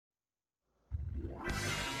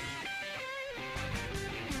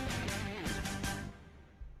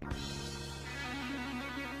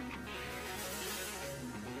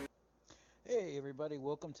everybody?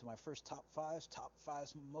 Welcome to my first top five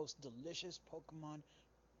most delicious Pokemon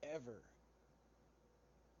ever,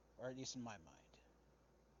 or at least in my mind.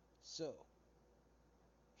 So,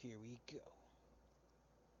 here we go.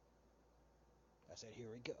 I said, here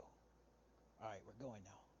we go. Alright, we're going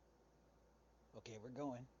now. Okay, we're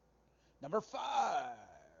going. Number 5!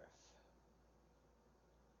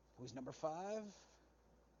 Who's number 5?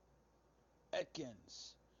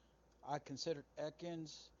 Ekans. I consider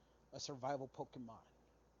Ekans a survival Pokemon.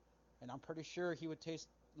 And I'm pretty sure he would taste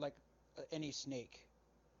like any snake.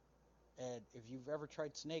 And if you've ever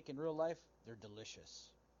tried snake in real life, they're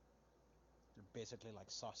delicious. They're basically like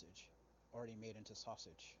sausage, already made into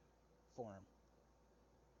sausage form.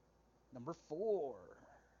 Number 4.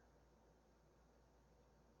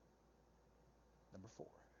 Number 4.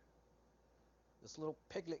 This little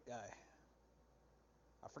piglet guy.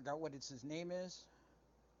 I forgot what his name is,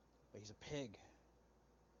 but he's a pig.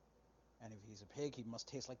 And if he's a pig, he must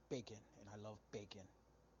taste like bacon. And I love bacon.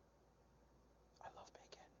 I love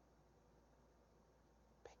bacon.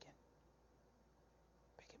 Bacon.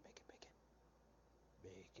 Bacon, bacon, bacon.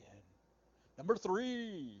 Bacon. Number 3.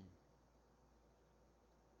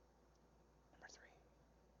 Number 3.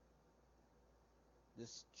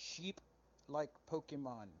 This sheep like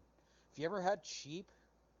Pokemon. If you ever had sheep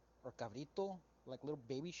or cabrito, like little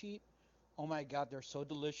baby sheep, oh my god, they're so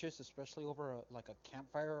delicious, especially over like a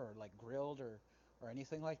campfire or like grilled or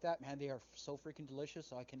anything like that. Man, they are so freaking delicious.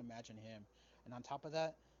 So I can imagine him. And on top of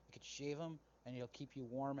that, you could shave him and he'll keep you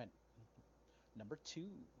warm. And number 2,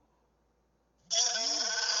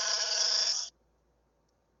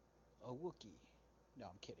 a Wookiee. No,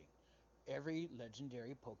 I'm kidding. Every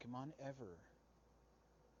legendary Pokemon ever.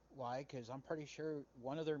 Why? Because I'm pretty sure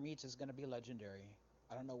one of their meats is going to be legendary.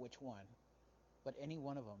 I don't know which one, but any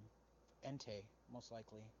one of them. Entei, most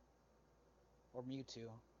likely. Or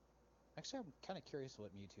Mewtwo. Actually, I'm kind of curious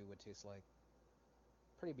what Mewtwo would taste like.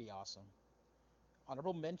 Pretty be awesome.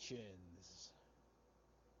 Honorable mentions.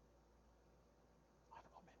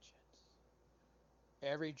 Honorable mentions.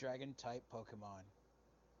 Every dragon type Pokemon.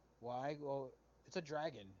 Why? Well, it's a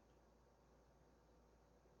dragon.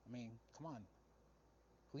 I mean, come on.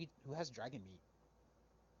 Who has dragon meat?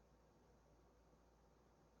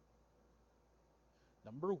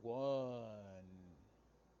 Number 1.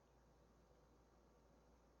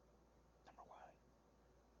 Number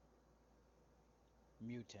 1.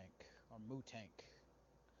 Mutank or Mutank.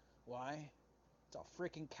 Why? It's a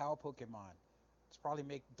freaking cow Pokemon. It's probably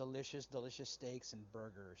make delicious steaks and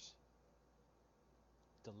burgers.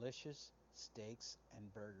 Delicious steaks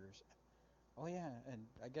and burgers. Oh yeah, and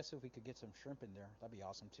I guess if we could get some shrimp in there, that'd be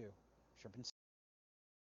awesome too. Shrimp and